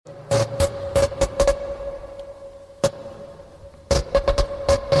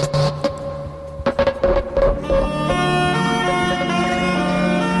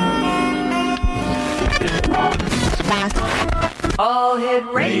Hit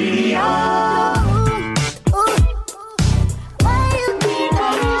Radio.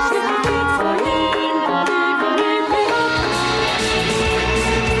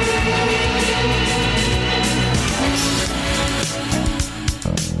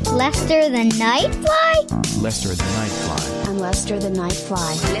 Lester the Nightfly? Lester the Nightfly. I'm Lester the Nightfly.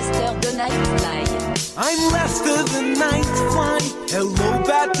 Lester the Nightfly. I'm Lester the Nightfly. Hello,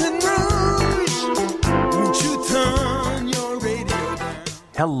 Baton Rouge. Won't you turn your radio down?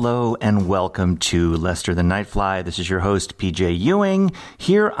 Hello and welcome to Lester the Nightfly. This is your host, PJ Ewing.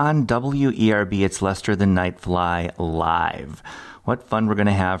 Here on WERB, it's Lester the Nightfly Live. What fun we're going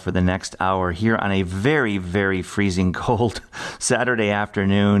to have for the next hour here on a very, very freezing cold Saturday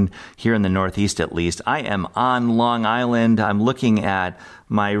afternoon here in the Northeast, at least. I am on Long Island. I'm looking at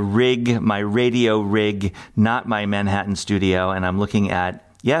my rig, my radio rig, not my Manhattan studio, and I'm looking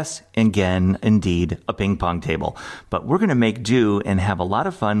at, yes, again, indeed, a ping pong table. But we're going to make do and have a lot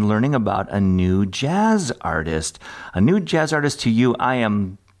of fun learning about a new jazz artist. A new jazz artist to you, I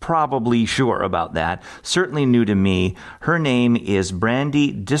am probably sure about that. Certainly new to me. Her name is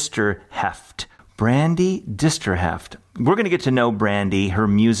Brandi Disterheft. Brandi Disterheft. We're going to get to know Brandi, her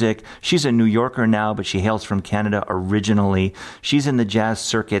music. She's a New Yorker now, but she hails from Canada originally. She's in the jazz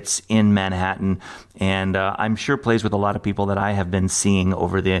circuits in Manhattan, and I'm sure plays with a lot of people that I have been seeing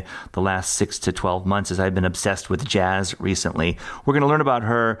over the last 6 to 12 months as I've been obsessed with jazz recently. We're going to learn about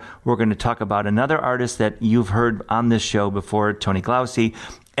her. We're going to talk about another artist that you've heard on this show before, Tony Glauci.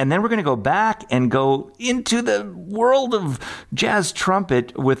 And then we're going to go back and go into the world of jazz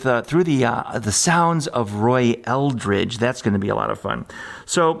trumpet with through the sounds of Roy Eldridge. That's going to be a lot of fun.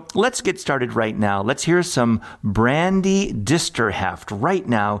 So let's get started right now. Let's hear some Brandi Disterheft right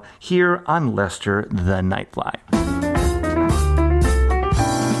now here on Lester the Nightfly.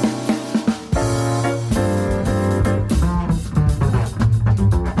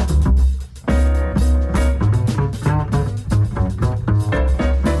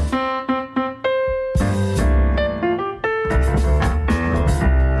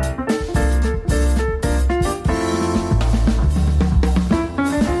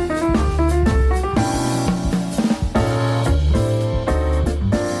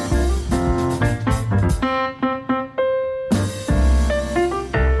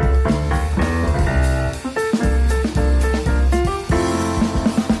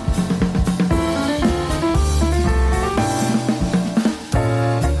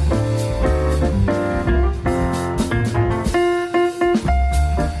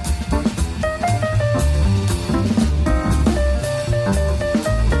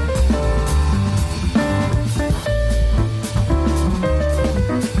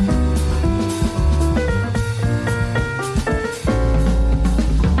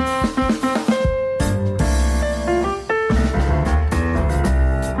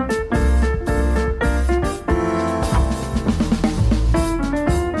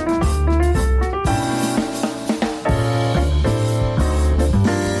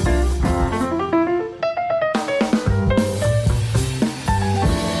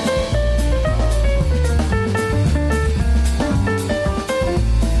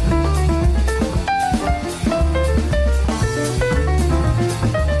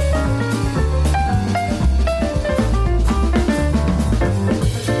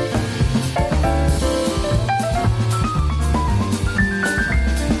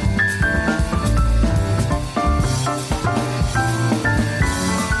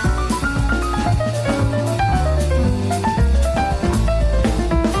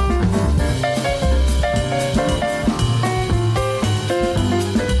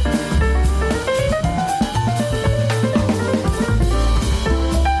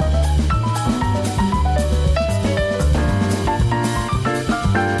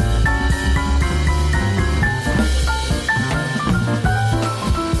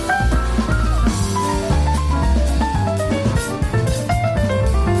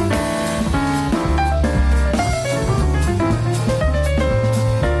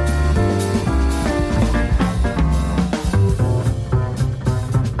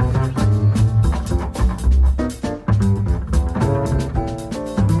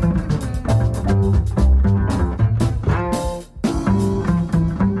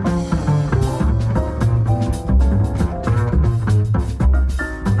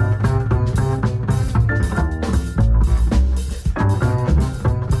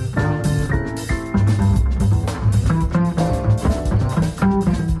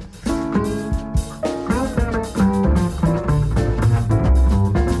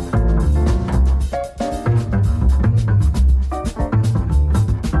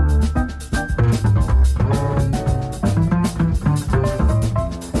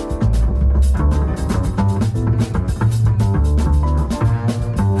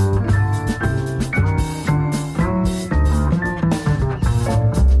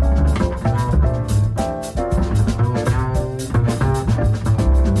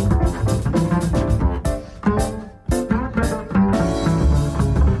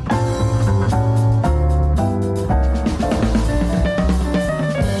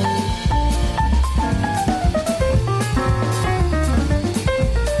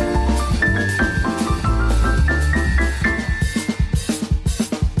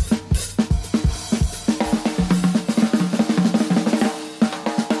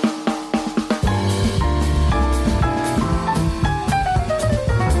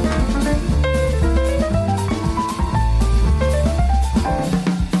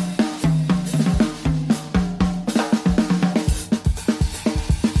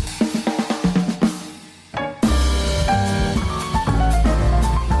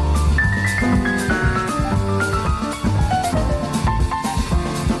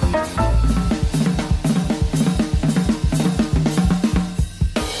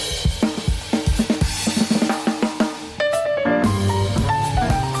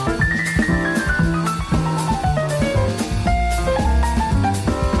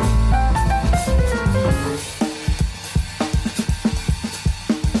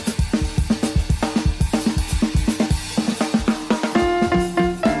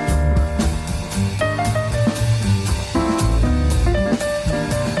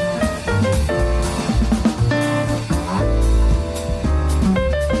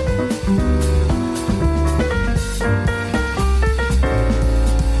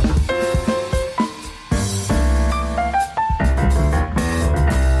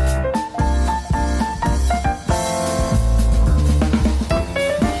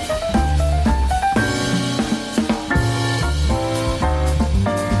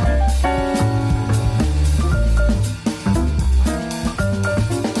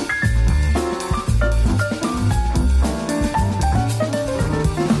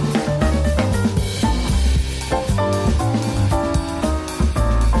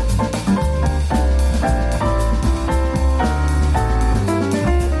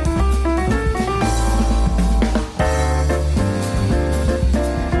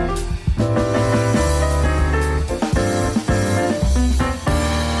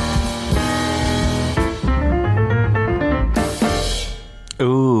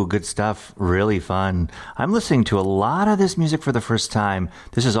 good stuff. Really fun. I'm listening to a lot of this music for the first time.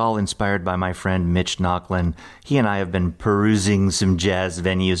 This is all inspired by my friend Mitch Nochlin. He and I have been perusing some jazz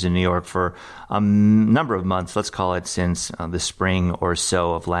venues in New York for a number of months. Let's call it since the spring or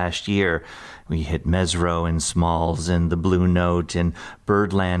so of last year. We hit Mesro and Smalls and the Blue Note and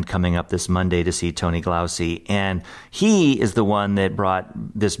Birdland coming up this Monday to see Tony Glauci. And he is the one that brought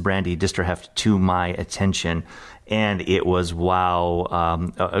this Brandi Disterheft to my attention. And it was,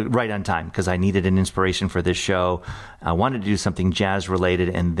 wow, right on time, because I needed an inspiration for this show. I wanted to do something jazz-related,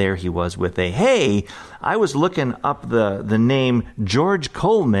 and there he was with hey, I was looking up the name George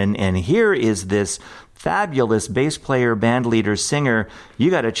Coleman, and here is this fabulous bass player, band leader, singer. You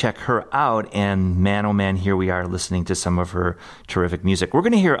got to check her out. And man, oh man, here we are listening to some of her terrific music. We're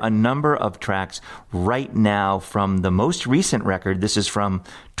going to hear a number of tracks right now from the most recent record. This is from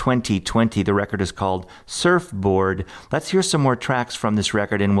 2020. The record is called Surfboard. Let's hear some more tracks from this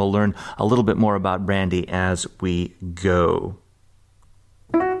record, and we'll learn a little bit more about Brandi as we go.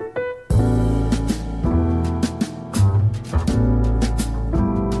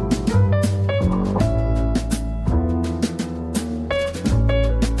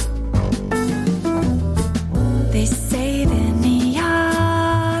 They say the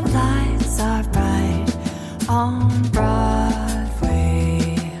neon lights are bright on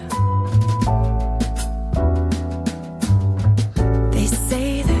Broadway. They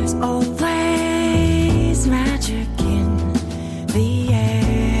say there's always magic in the air.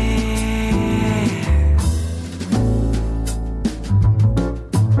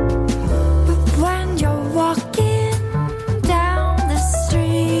 But when you're walking down the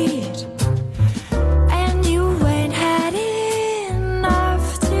street and you ain't had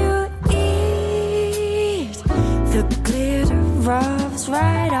enough to eat, the glitter rubs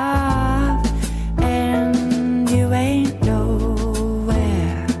right off and you ain't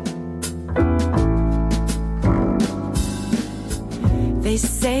nowhere. They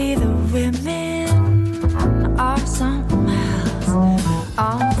say the women are something else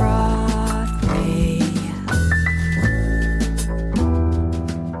on Broadway.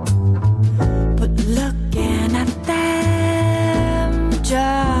 But looking at them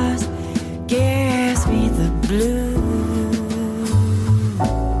just gives me the blues.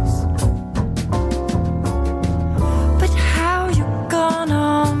 But how you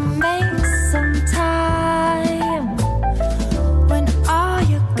gonna make some time when all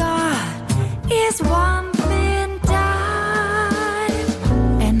you got is one thin dime,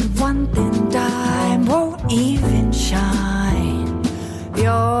 and one thin dime won't even shine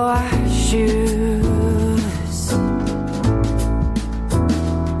your shoes?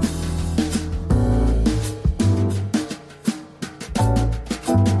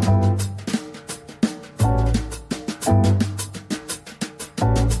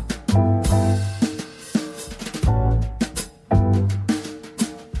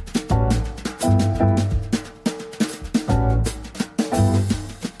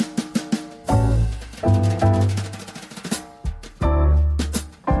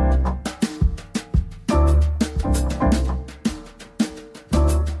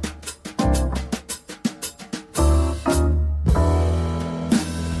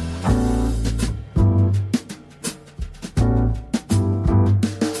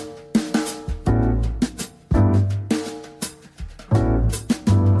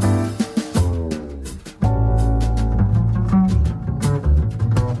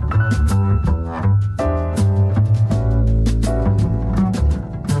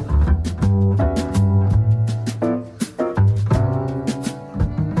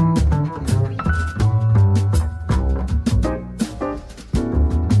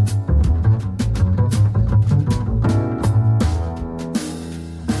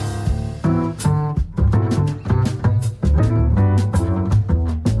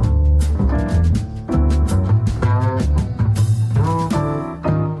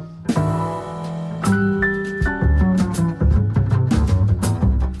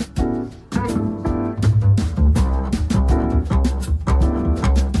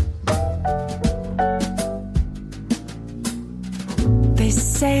 They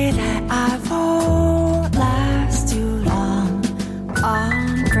say that I won't last too long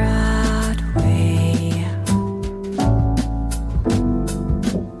on Broadway.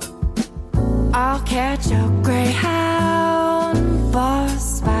 I'll catch a Greyhound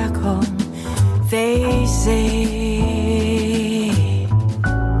bus back home, they say.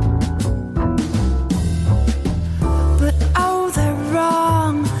 But oh, they're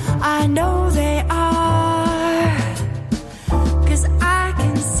wrong, I know they are. 'Cause I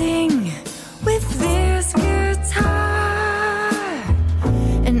can sing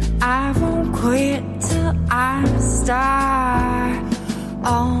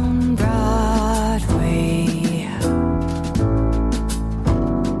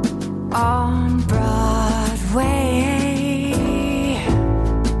on Broadway.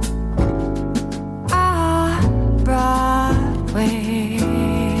 On Broadway.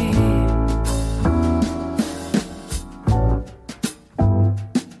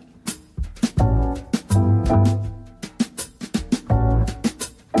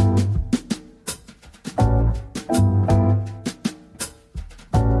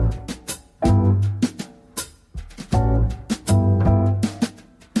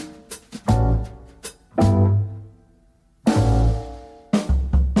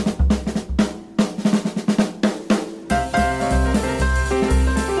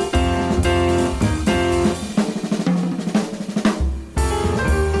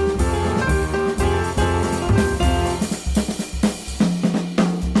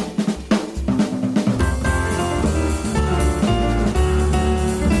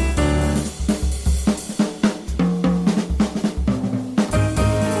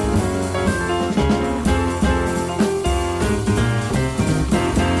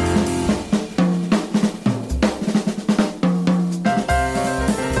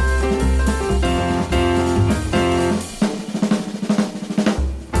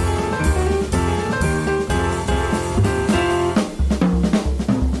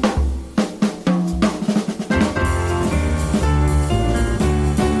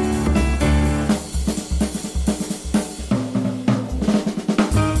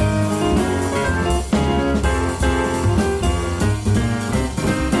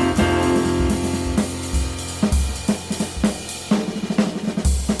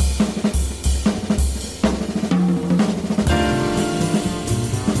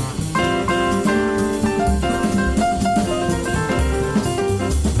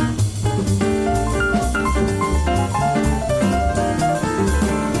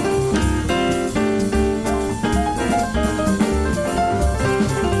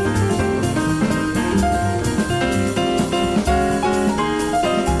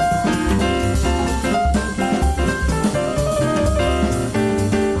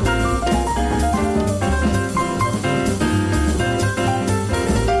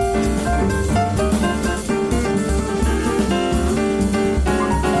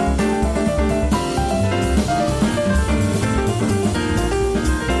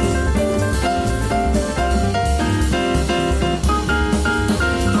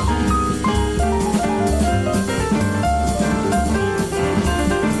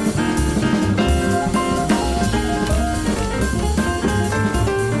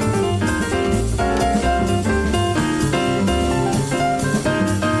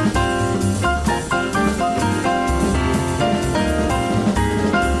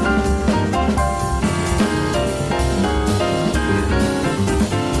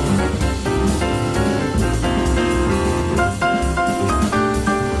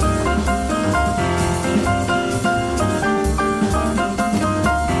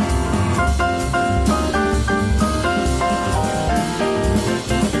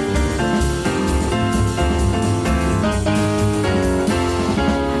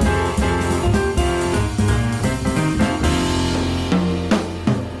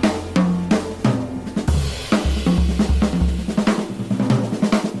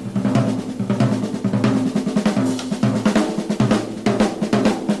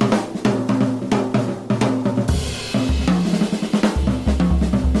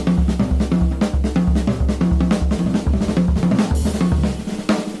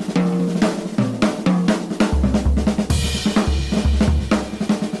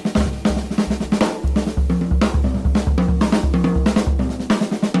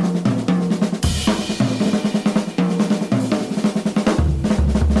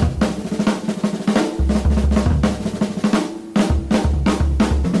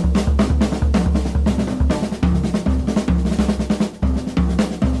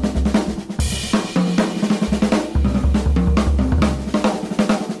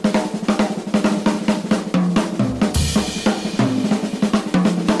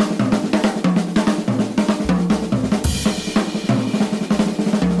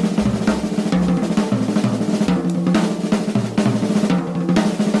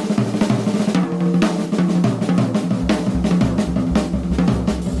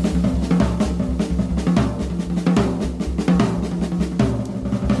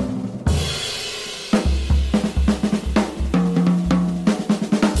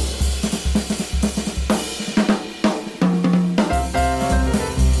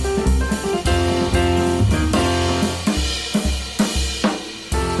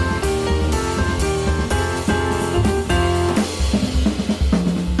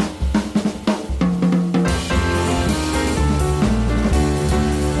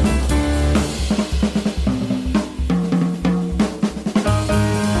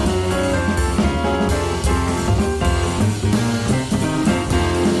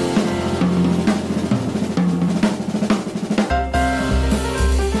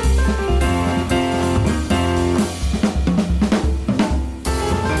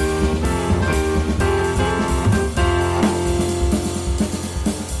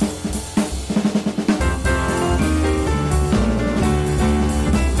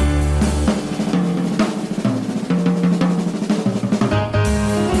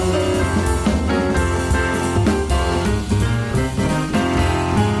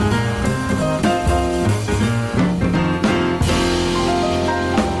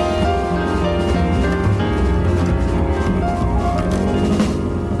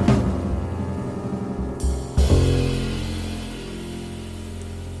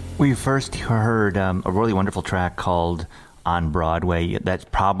 we first heard a really wonderful track called On Broadway.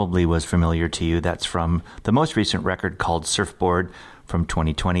 That probably was familiar to you. That's from the most recent record called Surfboard from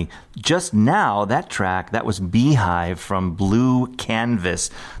 2020. Just now, that track, that was Beehive from Blue Canvas.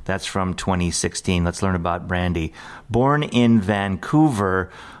 That's from 2016. Let's learn about Brandi. Born in Vancouver,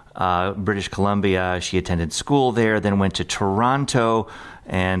 British Columbia, she attended school there, then went to Toronto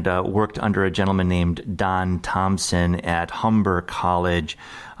and worked under a gentleman named Don Thompson at Humber College.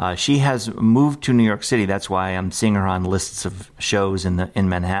 She has moved to New York City. That's why I'm seeing her on lists of shows in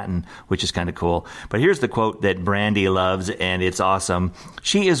Manhattan, which is kind of cool. But here's the quote that Brandi loves, and it's awesome.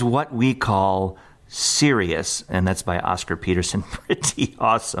 She is what we call serious, and that's by Oscar Peterson. Pretty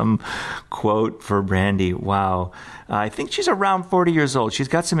awesome quote for Brandi. Wow. I think she's around 40 years old. She's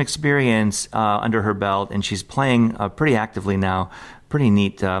got some experience under her belt, and she's playing pretty actively now. Pretty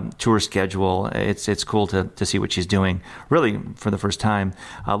neat tour schedule. It's cool to see what she's doing, really, for the first time.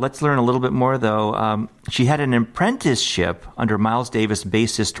 Let's learn a little bit more, though. She had an apprenticeship under Miles Davis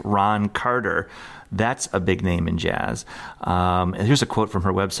bassist Ron Carter. That's a big name in jazz. And here's a quote from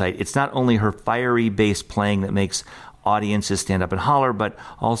her website. It's not only her fiery bass playing that makes audiences stand up and holler, but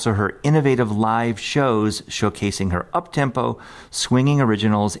also her innovative live shows showcasing her up-tempo, swinging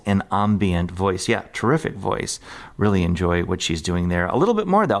originals, and ambient voice. Yeah, terrific voice. Really enjoy what she's doing there. A little bit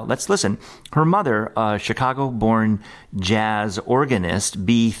more, though. Let's listen. Her mother, a Chicago-born jazz organist,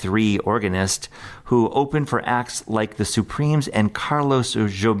 B3 organist, who opened for acts like the Supremes and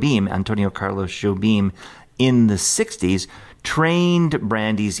Antonio Carlos Jobim in the 60s, trained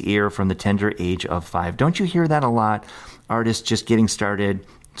Brandi's ear from the tender age of 5. Don't you hear that a lot? Artists just getting started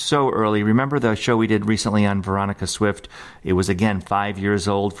so early. Remember the show we did recently on Veronica Swift? It was, again, 5 years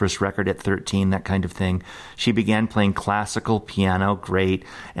old, first record at 13, that kind of thing. She began playing classical piano, great.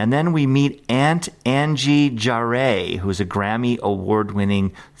 And then we meet Aunt Angie Jarre, who's a Grammy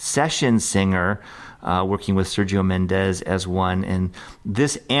Award-winning session singer, working with Sergio Mendes as one. And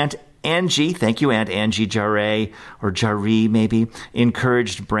this Aunt Angie, thank you, Aunt Angie Jarre, or Jarre maybe,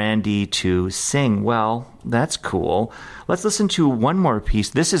 encouraged Brandi to sing. Well, that's cool. Let's listen to one more piece.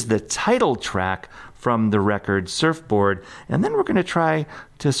 This is the title track from the record Surfboard, and then we're going to try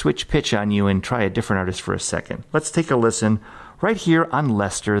to switch pitch on you and try a different artist for a second. Let's take a listen right here on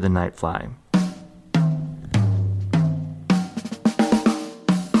Lester the Nightfly.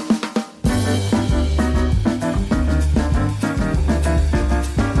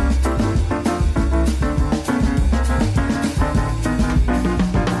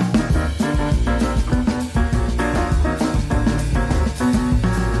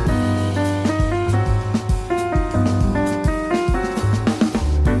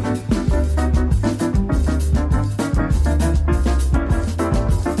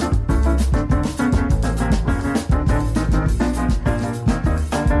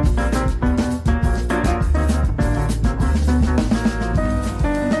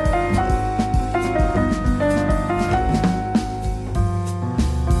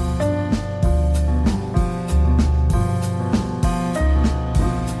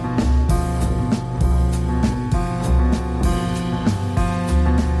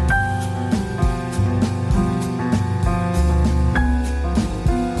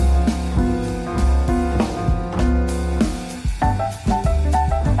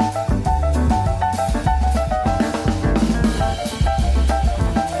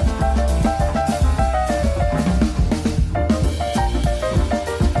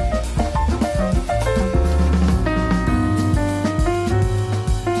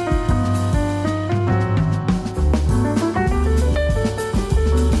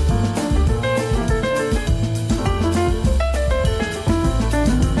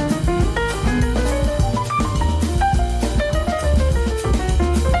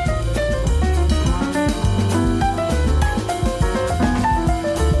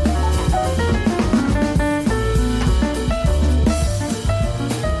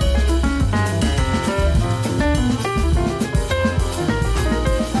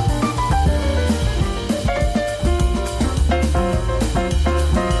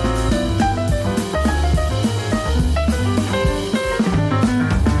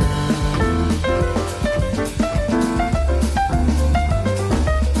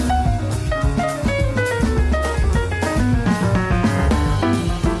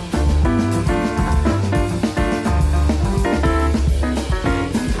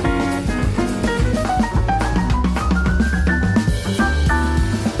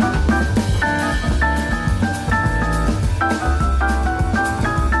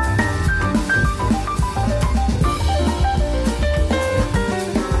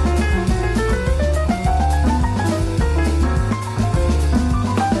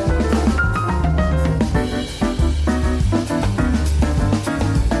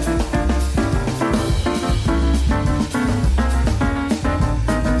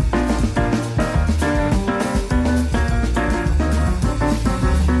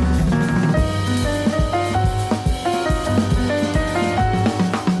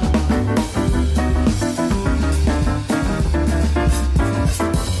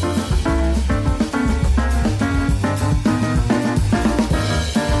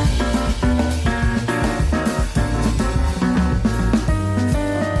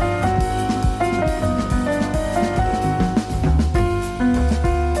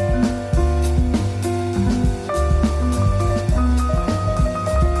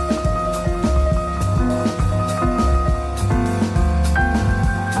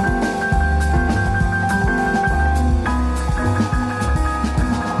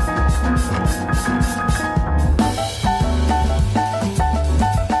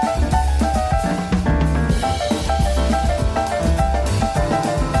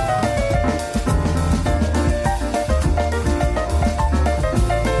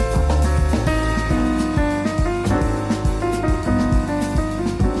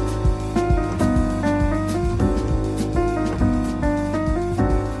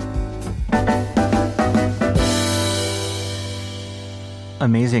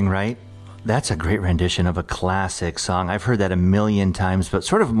 Amazing, right? That's a great rendition of a classic song. I've heard that a million times, but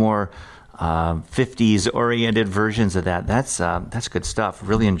sort of more 50s-oriented versions of that. That's good stuff.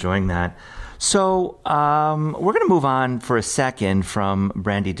 Really enjoying that. So we're going to move on for a second from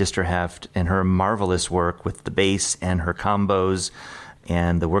Brandi Disterheft and her marvelous work with the bass and her combos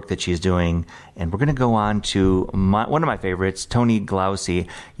and the work that she's doing. And we're going to go on to one of my favorites, Tony Glauci.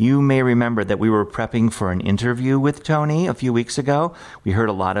 You may remember that we were prepping for an interview with Tony a few weeks ago. We heard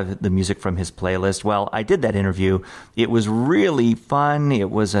a lot of the music from his playlist. Well, I did that interview. It was really fun. It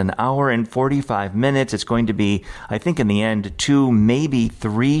was an hour and 45 minutes. It's going to be, I think in the end, 2, maybe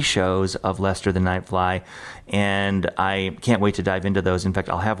 3 shows of Lester the Nightfly. And I can't wait to dive into those. In fact,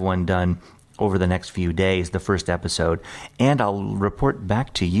 I'll have one done over the next few days, the first episode. And I'll report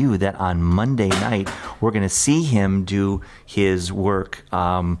back to you that on Monday night, we're going to see him do his work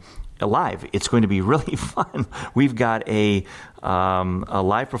live. It's going to be really fun. We've got a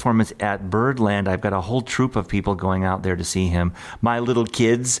live performance at Birdland. I've got a whole troop of people going out there to see him. My little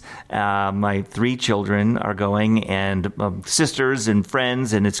kids, my 3 children are going, and sisters and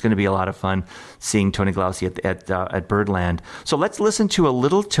friends, and it's going to be a lot of fun seeing Tony Glauci at Birdland. So let's listen to a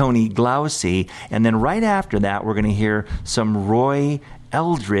little Tony Glauci, and then right after that, we're going to hear some Roy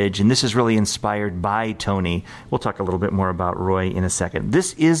Eldridge, and this is really inspired by Tony. We'll talk a little bit more about Roy in a second.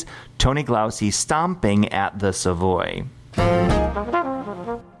 This is Tony Glauci stomping at the Savoy.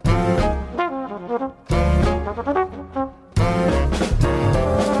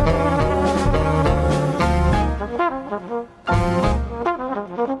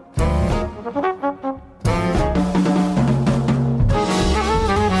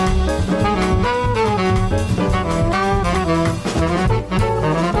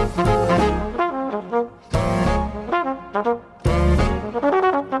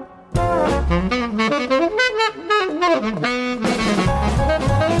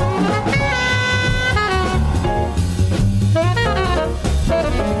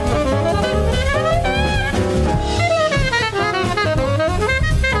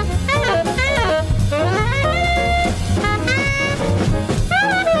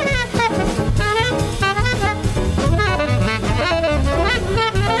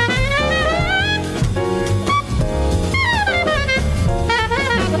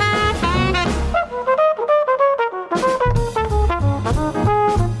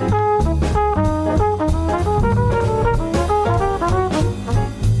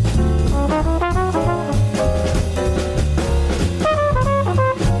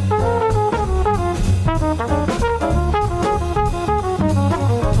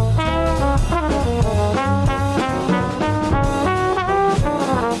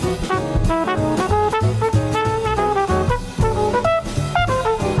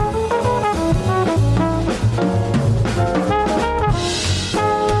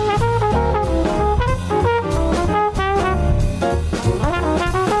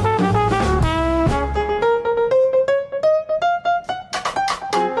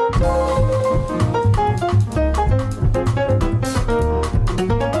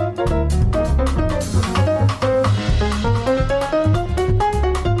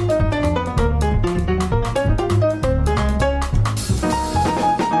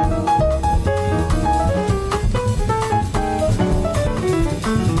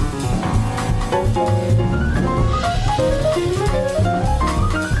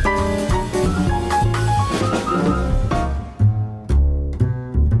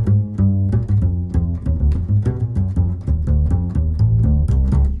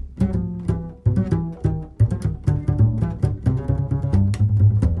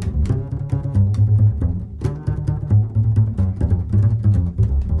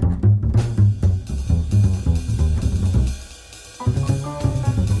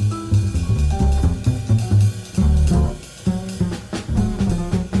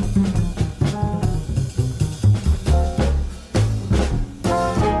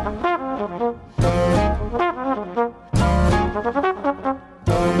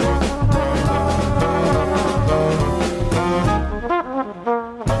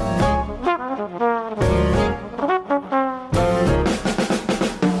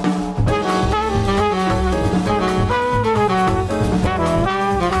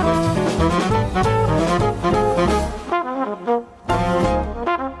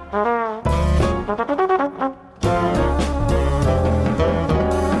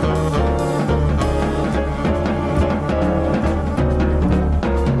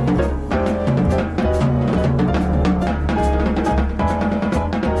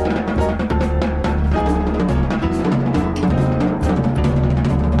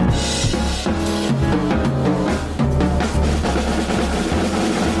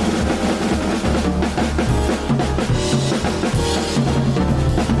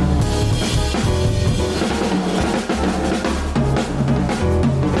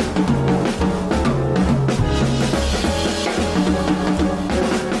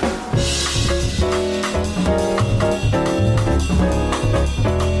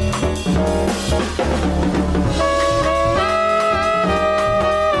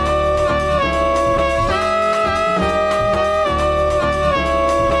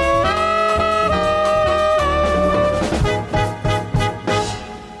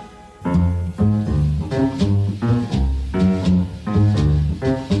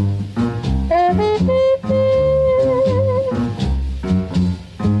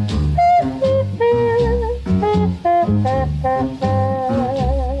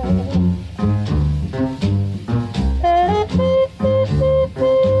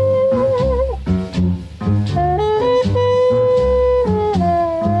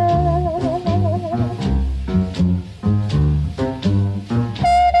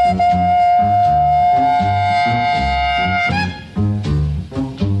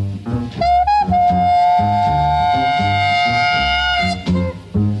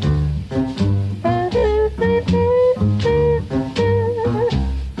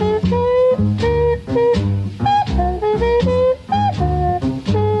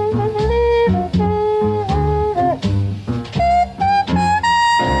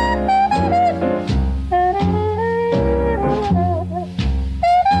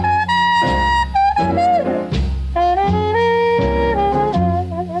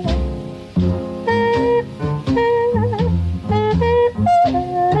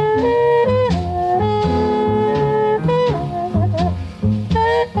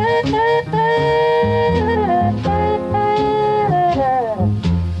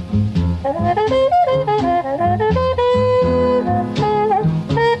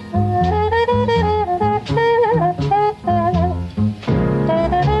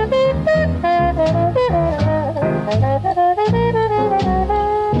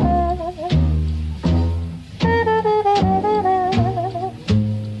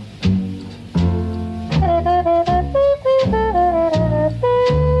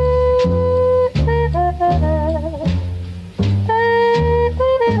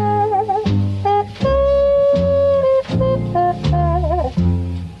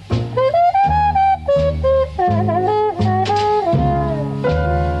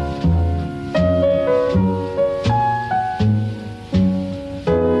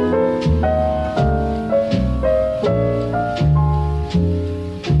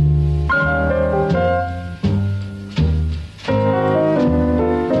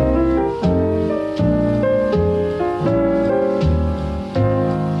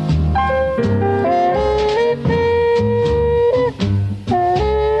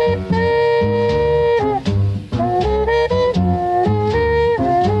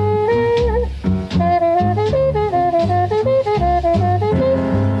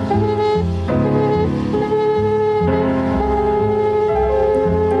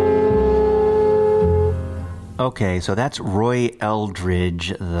 Okay, so that's Roy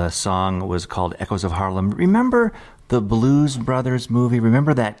Eldridge. The song was called Echoes of Harlem. Remember the Blues Brothers movie?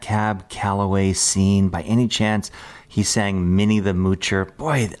 Remember that Cab Calloway scene? By any chance, he sang Minnie the Moocher?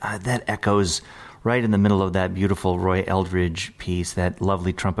 Boy, that echoes right in the middle of that beautiful Roy Eldridge piece, that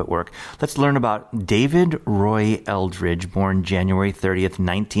lovely trumpet work. Let's learn about David Roy Eldridge, born January 30th,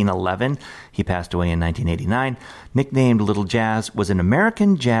 1911. He passed away in 1989. Nicknamed Little Jazz, was an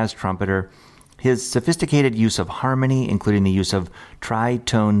American jazz trumpeter. His sophisticated use of harmony, including the use of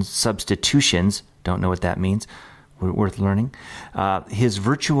tritone substitutions, don't know what that means, worth learning. His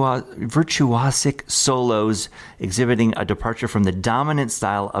virtuosic solos exhibiting a departure from the dominant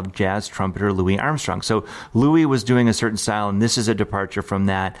style of jazz trumpeter Louis Armstrong. So Louis was doing a certain style, and this is a departure from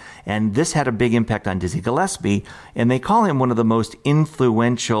that. And this had a big impact on Dizzy Gillespie, and they call him one of the most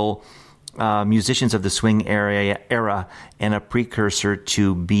influential musicians of the swing era and a precursor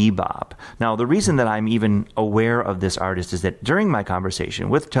to bebop. Now, the reason that I'm even aware of this artist is that during my conversation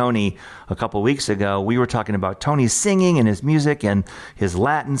with Tony a couple weeks ago, we were talking about Tony's singing and his music and his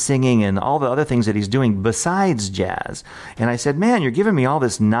Latin singing and all the other things that he's doing besides jazz. And I said, man, you're giving me all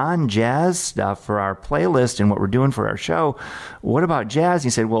this non-jazz stuff for our playlist and what we're doing for our show. What about jazz? He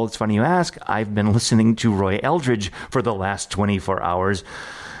said, well, it's funny you ask. I've been listening to Roy Eldridge for the last 24 hours.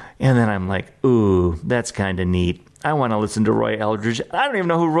 And then I'm like, ooh, that's kind of neat. I want to listen to Roy Eldridge. I don't even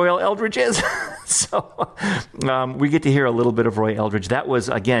know who Roy Eldridge is. So we get to hear a little bit of Roy Eldridge. That was,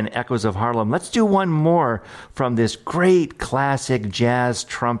 again, Echoes of Harlem. Let's do one more from this great classic jazz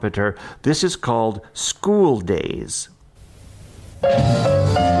trumpeter. This is called School Days.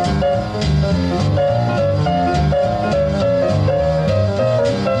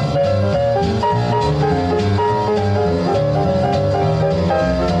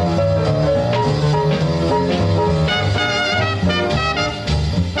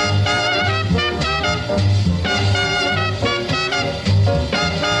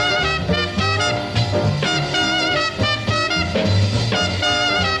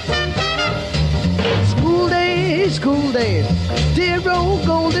 School days, dear old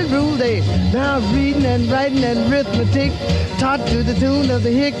golden rule days. Now reading and writing and arithmetic, taught to the tune of the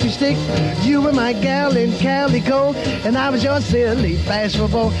hickory stick. You were my gal in calico, and I was your silly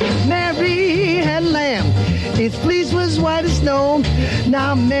bashful. Mary had a lamb, its fleece was white as snow.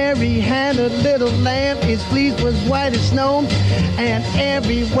 Now Mary had a little lamb, its fleece was white as snow. And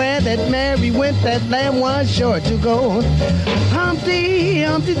everywhere that Mary went, that lamb was sure to go. Humpty,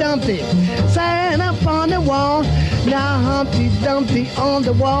 Humpty Dumpty sat up on the wall. Now Humpty Dumpty on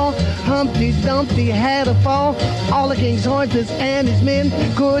the wall, Humpty Dumpty had a fall. All the king's horses and his men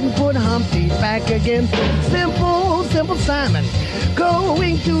couldn't put Humpty back again. Simple, simple Simon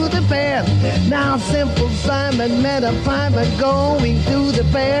going to the fair. Now Simple Simon met a fireman going to the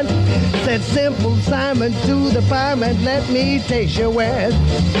fair. Said Simple Simon to the fireman, let me taste your wares.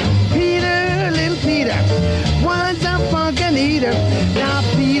 Peter, little Peter, was a punkin' eater. Now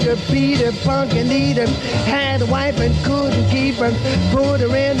Peter, punkin' eater, had a wife and couldn't keep her. Put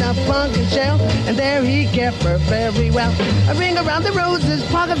her in a punkin' shell, and there he kept her very well. A ring around the roses,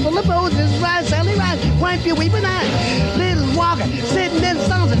 pocket full of posies. Rise, Sally, rise, wipe your weeping eyes. Little Walker sitting in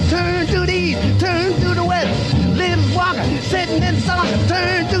songs and turn to the east, turn to the west. Little Walker sitting in songs and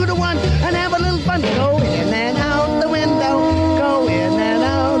turn to the one, and have a little fun. Go in and out the window, go in and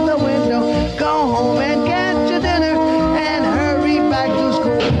out the window. Go home and get your dinner and hurry back to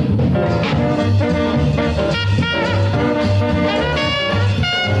school.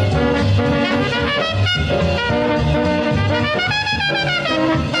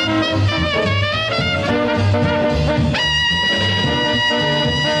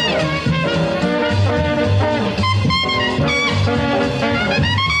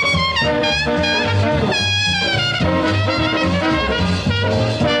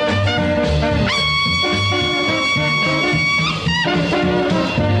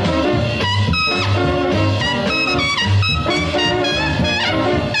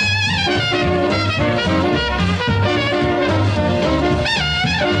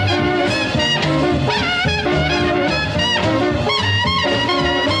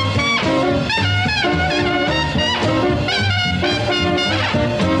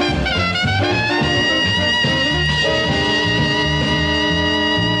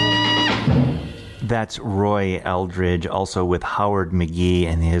 That's Roy Eldridge, also with Howard McGee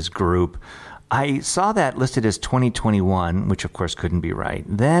and his group. I saw that listed as 2021, which of course couldn't be right.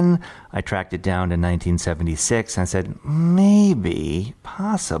 Then I tracked it down to 1976 and I said, maybe,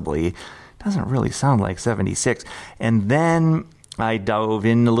 possibly, doesn't really sound like 76. And then I dove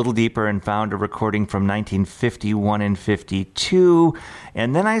in a little deeper and found a recording from 1951 and 52.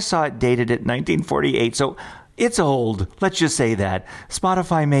 And then I saw it dated at 1948. So It's old. Let's just say that.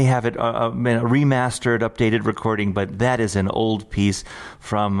 Spotify may have it a remastered, updated recording, but that is an old piece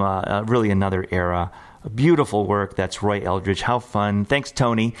from really another era. A beautiful work. That's Roy Eldridge. How fun. Thanks,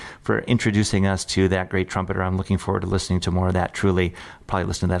 Tony, for introducing us to that great trumpeter. I'm looking forward to listening to more of that, truly. I'll probably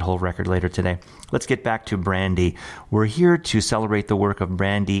listen to that whole record later today. Let's get back to Brandi. We're here to celebrate the work of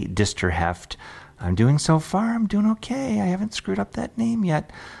Brandi Disterheft. I'm doing okay. I haven't screwed up that name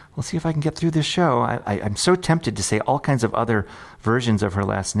yet. We'll see if I can get through this show. I'm so tempted to say all kinds of other versions of her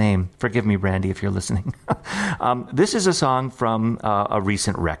last name. Forgive me, Brandi, if you're listening. This is a song from a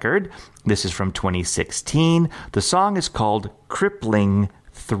recent record. This is from 2016. The song is called Crippling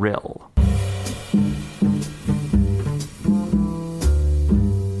Thrill.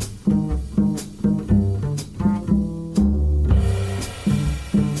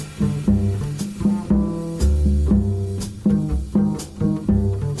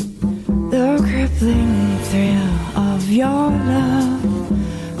 Crippling thrill of your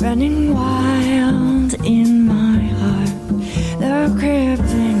love running wild in my heart. The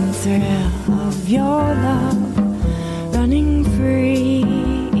crippling thrill of your love running free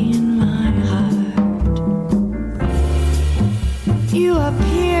in my heart. You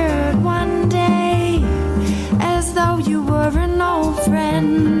appeared one day as though you were an old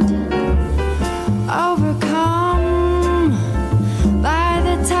friend, overcome by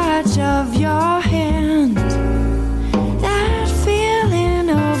the touch of your hand, that feeling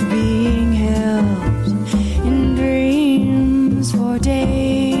of being held in dreams for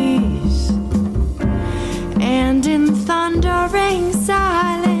days, and in thundering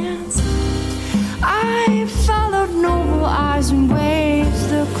silence I followed noble eyes and waves,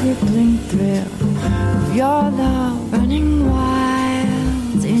 the crippling thrill of your love running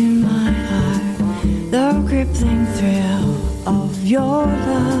wild in my heart, the crippling thrill of your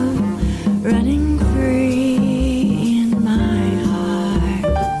love running free in my heart.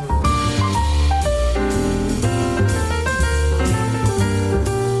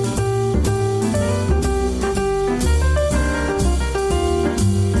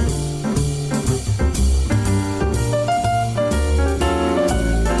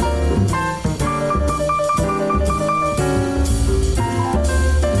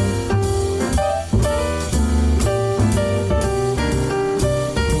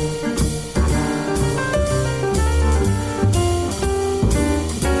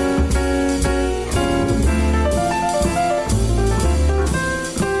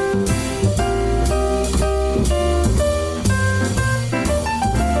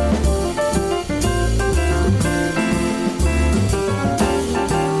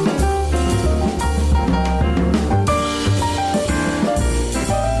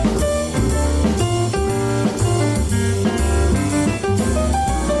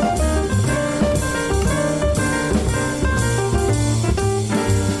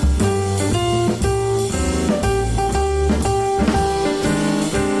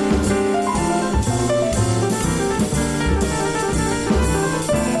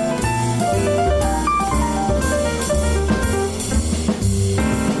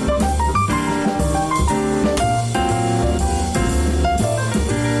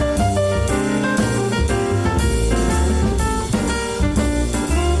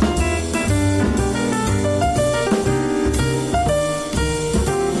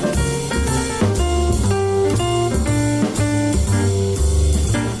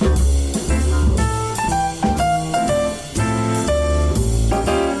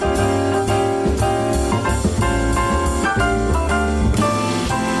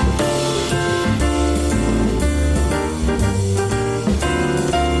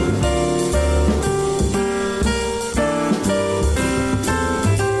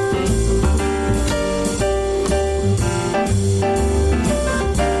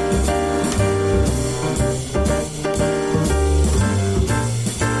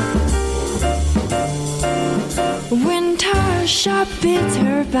 Sharp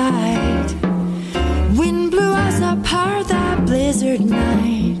bitter bite, wind blew us apart that blizzard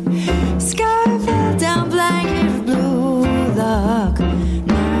night, sky fell down, blanket blue luck.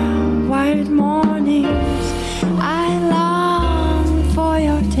 Now white mornings, I long for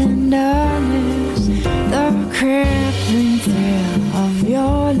your tenderness, the crippling thrill of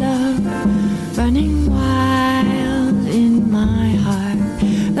your love running wild in my heart,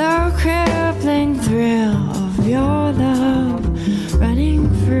 the crippling thrill of your love running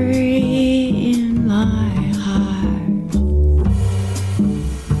free in my heart.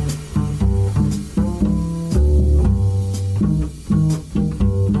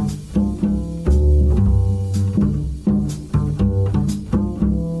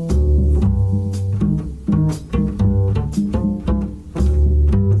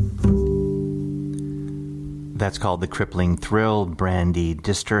 That's called The Crippling Thrill, Brandi,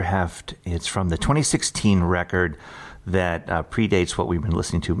 Disterheft. It's from the 2016 record that predates what we've been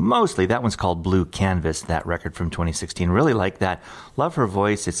listening to mostly. That one's called Blue Canvas, that record from 2016. Really like that. Love her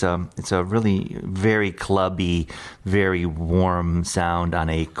voice. It's a really very clubby, very warm sound on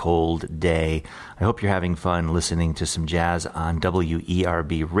a cold day. I hope you're having fun listening to some jazz on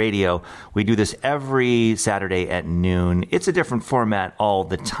WERB radio. We do this every Saturday at noon. It's a different format all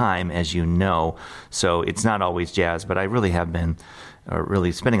the time, as you know, so it's not always jazz, but I really have been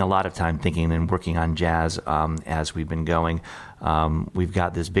really spending a lot of time thinking and working on jazz as we've been going. We've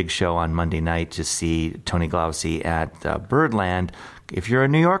got this big show on Monday night to see Tony Glauci at Birdland. If you're a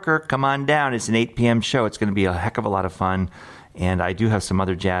New Yorker, come on down. It's an 8 p.m. show. It's going to be a heck of a lot of fun. And I do have some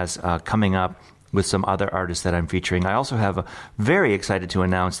other jazz coming up with some other artists that I'm featuring. I also have very excited to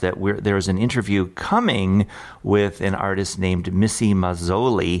announce that there's an interview coming with an artist named Missy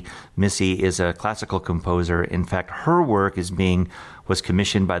Mazzoli. Missy is a classical composer. In fact, her work was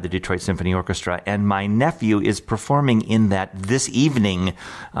commissioned by the Detroit Symphony Orchestra, and my nephew is performing in that this evening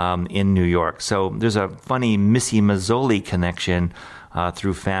in New York. So there's a funny Missy Mazzoli connection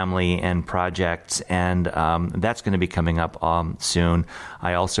through family and projects, and that's going to be coming up soon.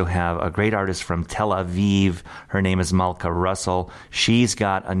 I also have a great artist from Tel Aviv. Her name is Malka Russell. She's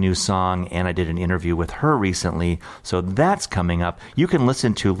got a new song, and I did an interview with her recently, so that's coming up. You can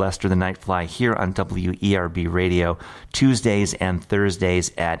listen to Lester the Nightfly here on WERB Radio Tuesdays and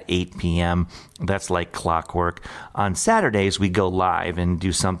Thursdays at 8 p.m. That's like clockwork. On Saturdays, we go live and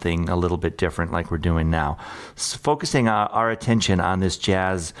do something a little bit different like we're doing now, focusing our attention on this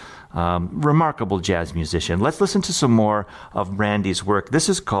jazz, remarkable jazz musician. Let's listen to some more of Brandi's work. This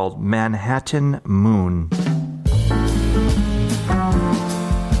is called Manhattan Moon.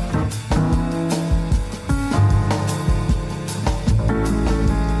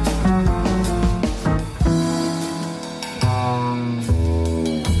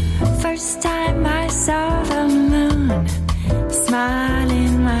 First time I saw the moon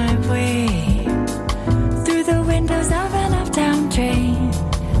smiling my way through the windows of an uptown train.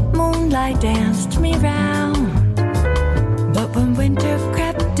 Moonlight danced me round, but when winter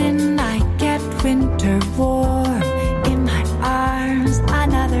crept in, I get winter warm in my arms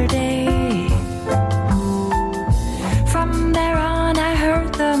another day. From there on, I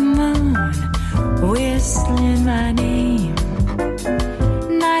heard the moon whistling my name.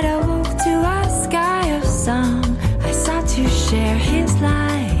 Night awoke to a sky of song. I sought to share his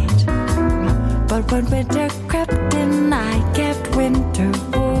light, but when winter crept in, I kept winter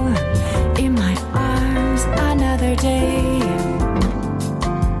warm in my arms another day.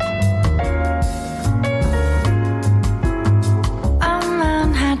 A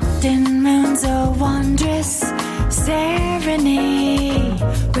Manhattan moon's a wondrous serenade.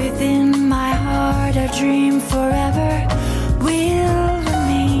 Within my heart, a dream forever will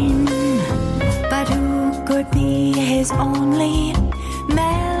remain. But who could be his only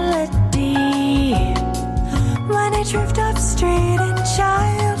melody? When I drift up street and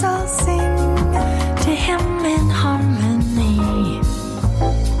child, I'll sing to him in harmony.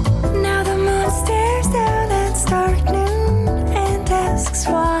 Now the moon stares down at stark noon and asks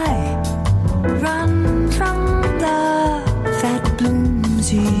why. Run from love that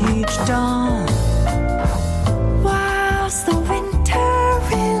blooms each dawn. Whilst the winter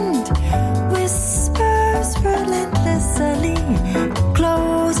wind whispers relentlessly,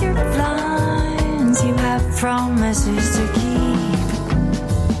 close your blinds, you have promises to keep.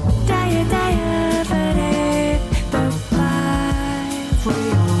 Dia, dia, ba-da, ba-bye, we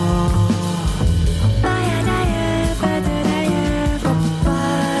all. Dia, dia, ba-da-da,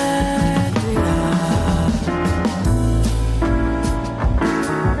 ba-bye, we all.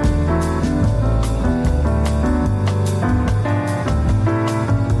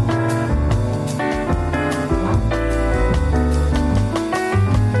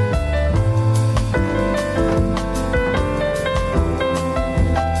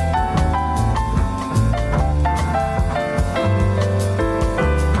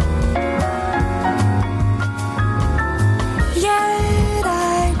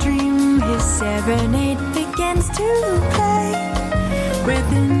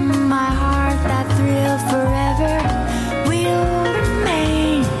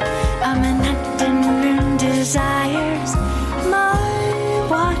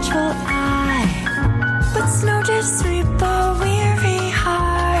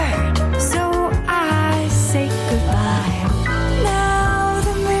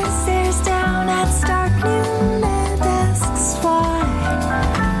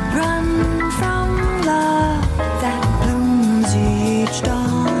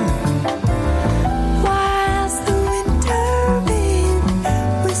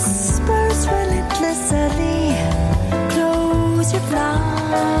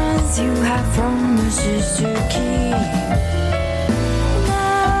 kiss you have from the sister key.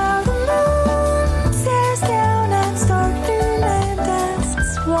 Now the moon stares down at starting and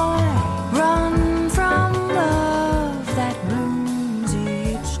asks why. Run from love that blooms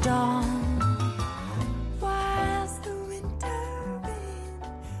each dawn. Whilst the winter wind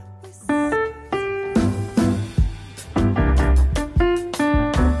whispers.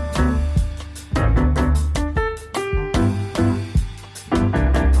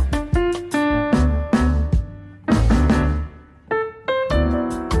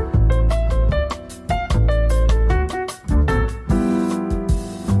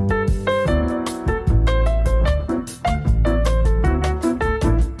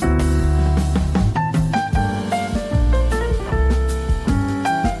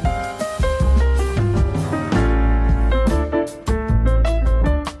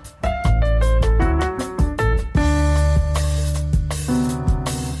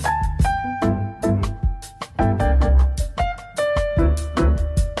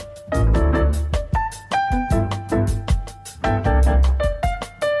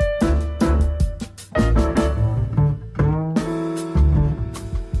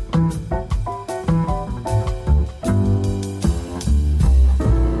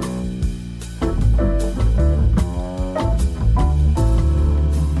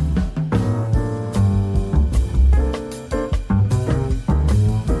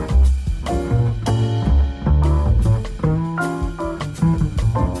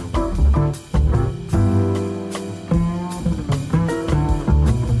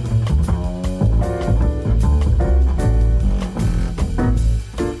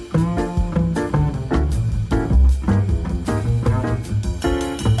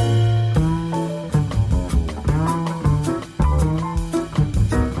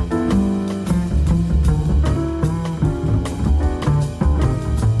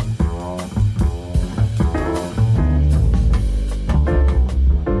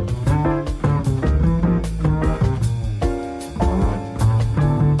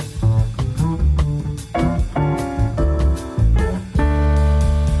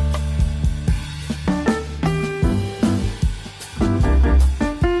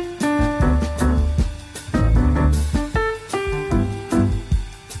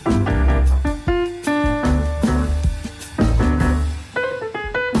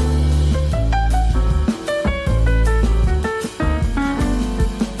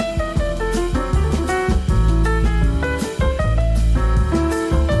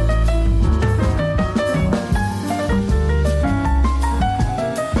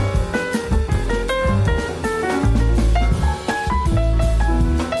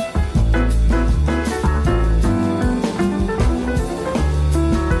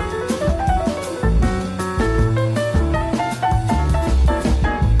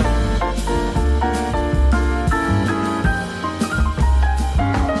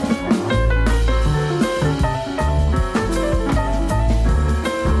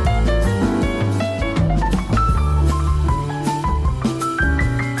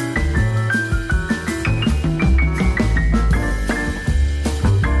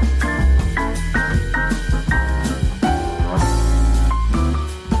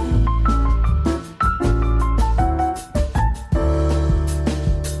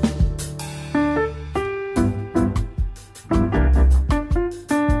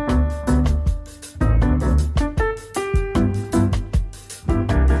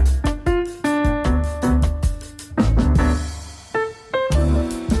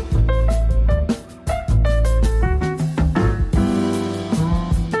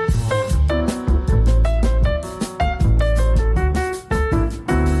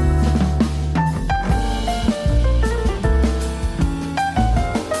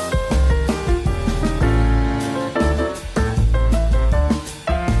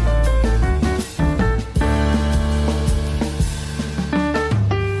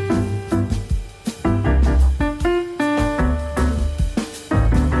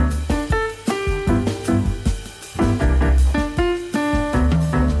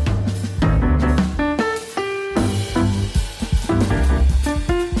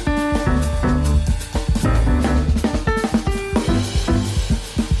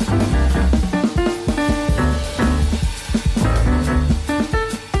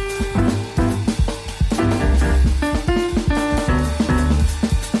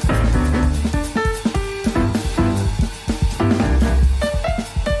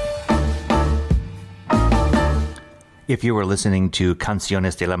 If you were listening to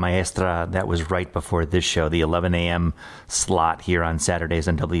Canciones de la Maestra, that was right before this show, the 11 a.m. slot here on Saturdays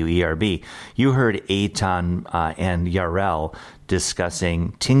on WERB. You heard Eitan and Yarel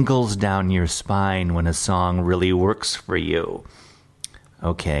discussing tingles down your spine when a song really works for you.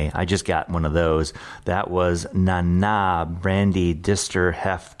 Okay, I just got one of those. That was Nana, Brandi,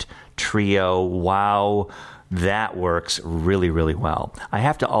 Disterheft trio. Wow, that works really, really well. I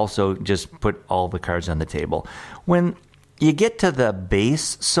have to also just put all the cards on the table. When you get to the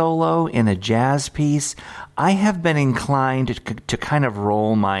bass solo in a jazz piece, I have been inclined to kind of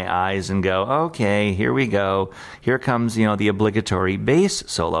roll my eyes and go, okay, here we go. Here comes, the obligatory bass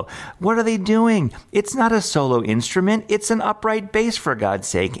solo. What are they doing? It's not a solo instrument. It's an upright bass, for God's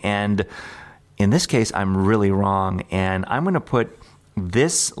sake. And in this case, I'm really wrong. And I'm going to put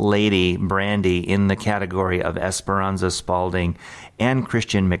this lady, Brandi, in the category of Esperanza Spalding and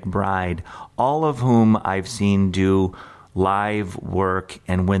Christian McBride, all of whom I've seen do live work,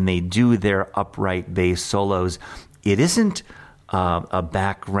 and when they do their upright bass solos, it isn't a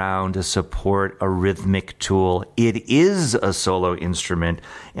background, a support, a rhythmic tool. It is a solo instrument,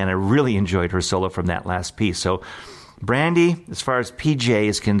 and I really enjoyed her solo from that last piece. So, Brandi, as far as PJ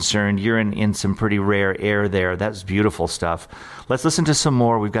is concerned, you're in some pretty rare air there. That's beautiful stuff. Let's listen to some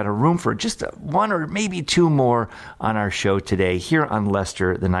more. We've got a room for just one or maybe two more on our show today here on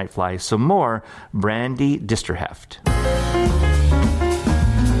Lester the Nightfly. Some more Brandi Disterheft.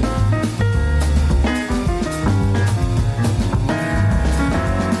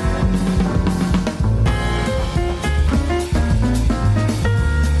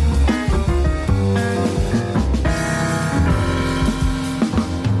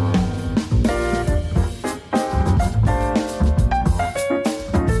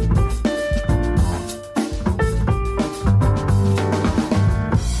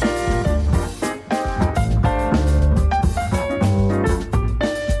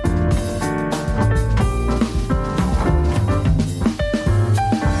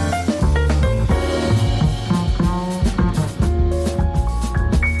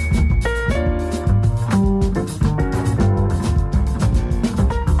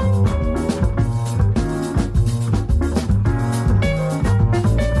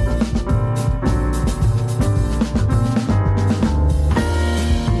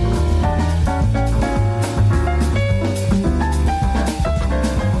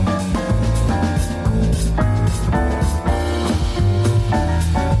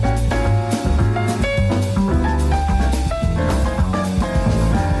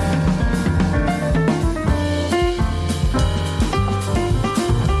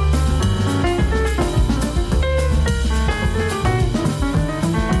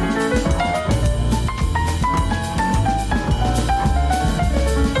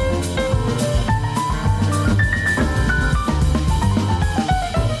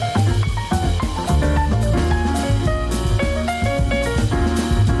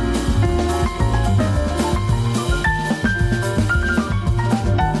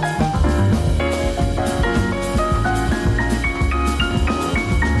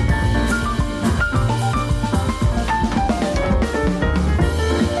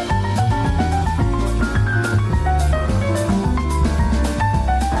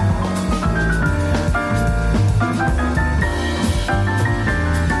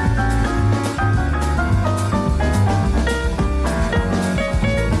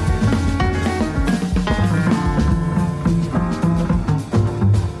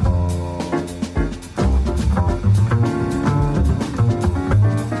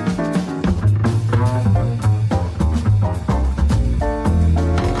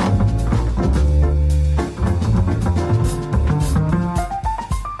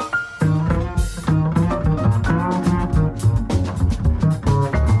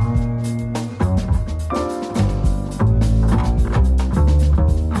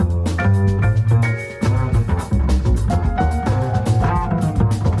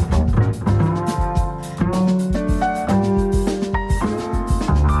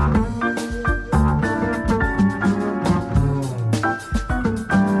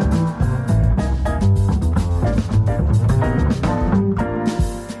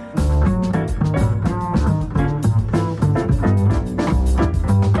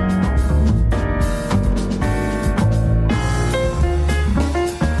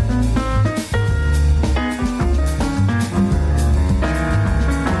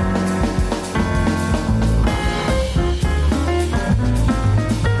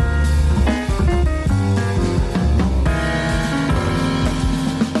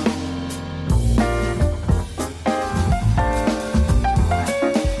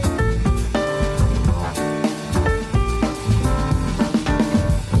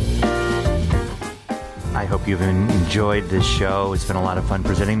 you've enjoyed this show. It's been a lot of fun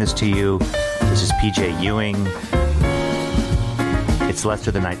presenting this to you. This is PJ Ewing. It's Lester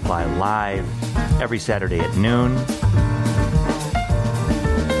the Nightfly Live every Saturday at noon.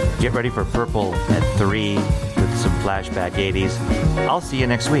 Get ready for Purple at 3 with some flashback 80s. I'll see you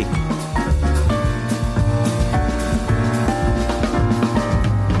next week.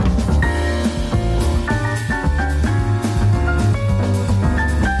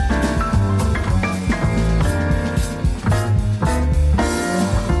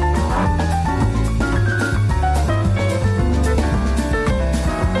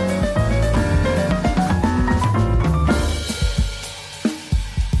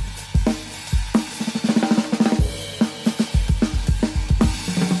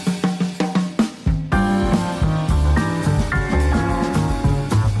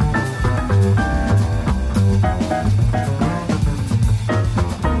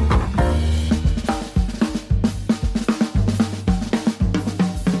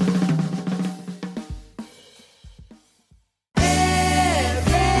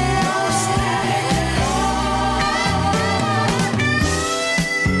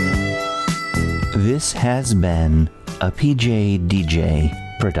 This has been a PJ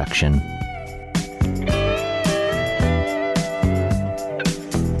DJ production.